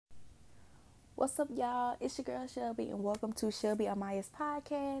What's up, y'all? It's your girl Shelby, and welcome to Shelby Amaya's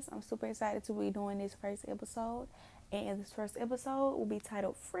podcast. I'm super excited to be doing this first episode, and this first episode will be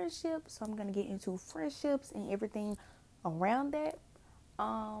titled Friendship. So I'm gonna get into friendships and everything around that.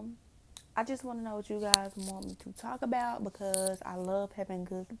 Um, I just want to know what you guys want me to talk about because I love having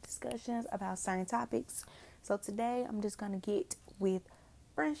good discussions about certain topics. So today I'm just gonna get with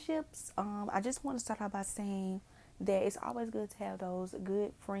friendships. I just want to start out by saying that it's always good to have those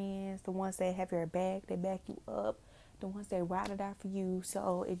good friends, the ones that have your back, they back you up, the ones that ride or die for you.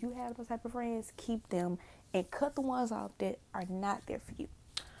 So if you have those type of friends, keep them and cut the ones off that are not there for you.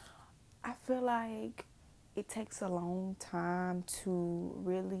 I feel like it takes a long time to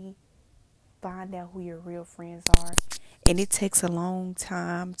really find out who your real friends are. And it takes a long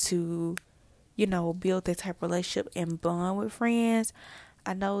time to, build that type of relationship and bond with friends.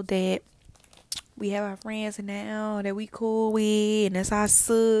 I know that we have our friends now that we cool with, and that's our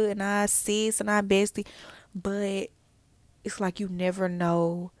son and our sis and our bestie. But it's like you never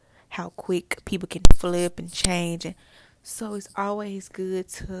know how quick people can flip and change. And so it's always good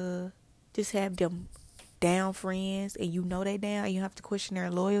to just have them down friends, and they down. You don't have to question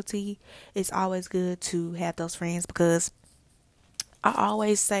their loyalty. It's always good to have those friends because I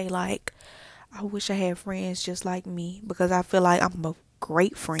always say, like, I wish I had friends just like me because I feel like I'm a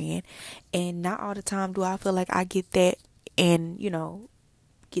great friend, and not all the time do I feel like I get that and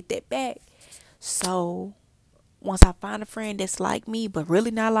get that back. So once I find a friend that's like me but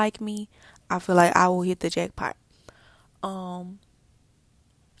really not like me, I feel like I will hit the jackpot. um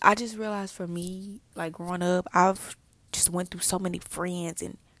I just realized for me, like growing up, I've just went through so many friends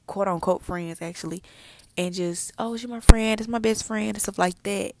and quote unquote friends actually, and just, oh, she's my friend, it's my best friend and stuff like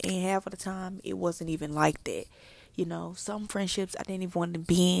that. And half of the time it wasn't even like that. Some friendships I didn't even want to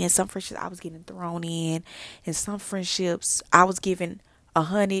be in. Some friendships I was getting thrown in, and some friendships I was giving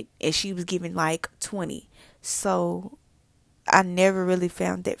 100 and she was giving like 20. So I never really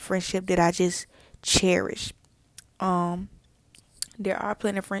found that friendship that I just cherish. Um, there are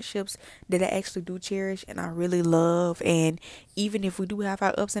plenty of friendships that I actually do cherish and I really love. And even if we do have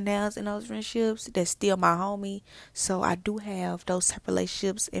our ups and downs in those friendships, that's still my homie. So I do have those type of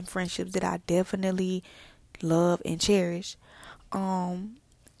relationships and friendships that I definitely love and cherish. Um,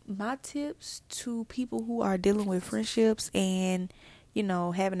 my tips to people who are dealing with friendships and,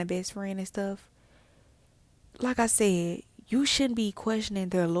 having a best friend and stuff, like I said, you shouldn't be questioning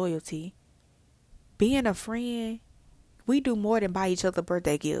their loyalty. Being a friend, we do more than buy each other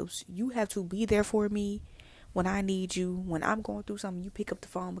birthday gifts. You have to be there for me when I need you. When I'm going through something, you pick up the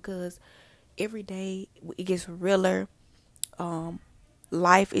phone because every day it gets realer. Um,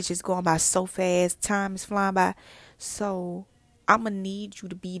 Life is just going by so fast. Time is flying by. So I'm gonna need you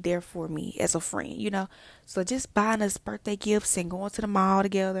to be there for me as a friend. So just buying us birthday gifts and going to the mall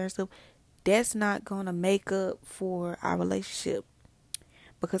together and stuff, that's not gonna make up for our relationship,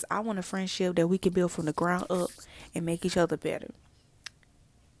 because I want a friendship that we can build from the ground up and make each other better.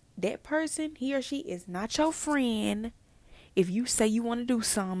 That person, he or she, is not your friend if you say you want to do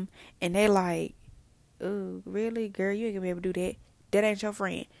something and they like, oh, really, girl, you ain't gonna be able to do that. That ain't your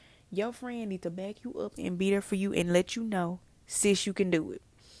friend. Your friend need to back you up and be there for you and let you know, sis, you can do it.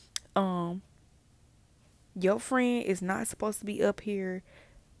 Um, your friend is not supposed to be up here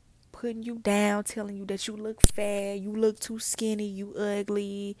putting you down, telling you that you look fat, you look too skinny, you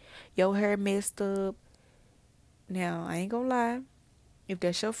ugly, your hair messed up. Now, I ain't gonna lie. If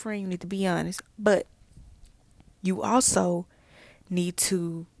that's your friend, you need to be honest. But you also need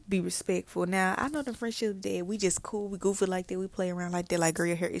to be respectful. Now, I know the friendships that we just cool, we goofy like that, we play around like that, like girl,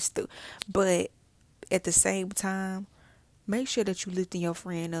 your hair is still. But at the same time, make sure that you lifting your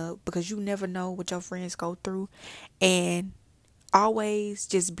friend up because you never know what your friends go through. And always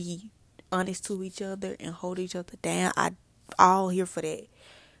just be honest to each other and hold each other down. I all here for that.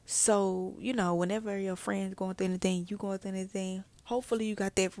 So, whenever your friend's going through anything, you going through anything, hopefully you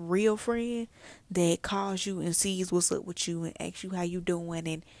got that real friend that calls you and sees what's up with you and asks you how you doing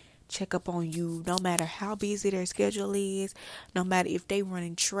and check up on you, no matter how busy their schedule is, no matter if they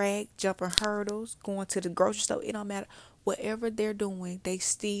running track, jumping hurdles, going to the grocery store, it don't matter. Whatever they're doing, they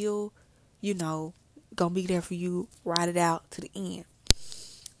still, gonna be there for you, ride it out to the end.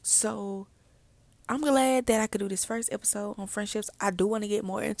 So I'm glad that I could do this first episode on friendships. I do want to get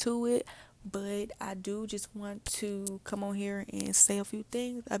more into it, but I do just want to come on here and say a few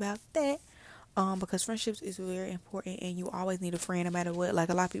things about that. Because friendships is very important and you always need a friend no matter what. Like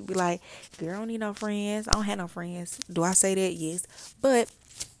a lot of people be like, girl, I don't need no friends. I don't have no friends. Do I say that? Yes. But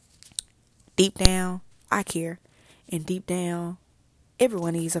deep down, I care. And deep down,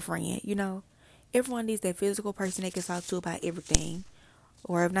 everyone needs a friend, Everyone needs that physical person they can talk to about everything.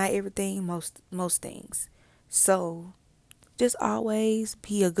 or if not everything, most things. So just always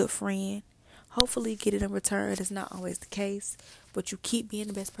be a good friend. Hopefully get it in return. It's not always the case, but you keep being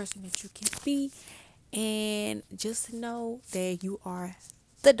the best person that you can be, and just know that you are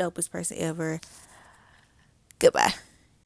the dopest person ever. Goodbye.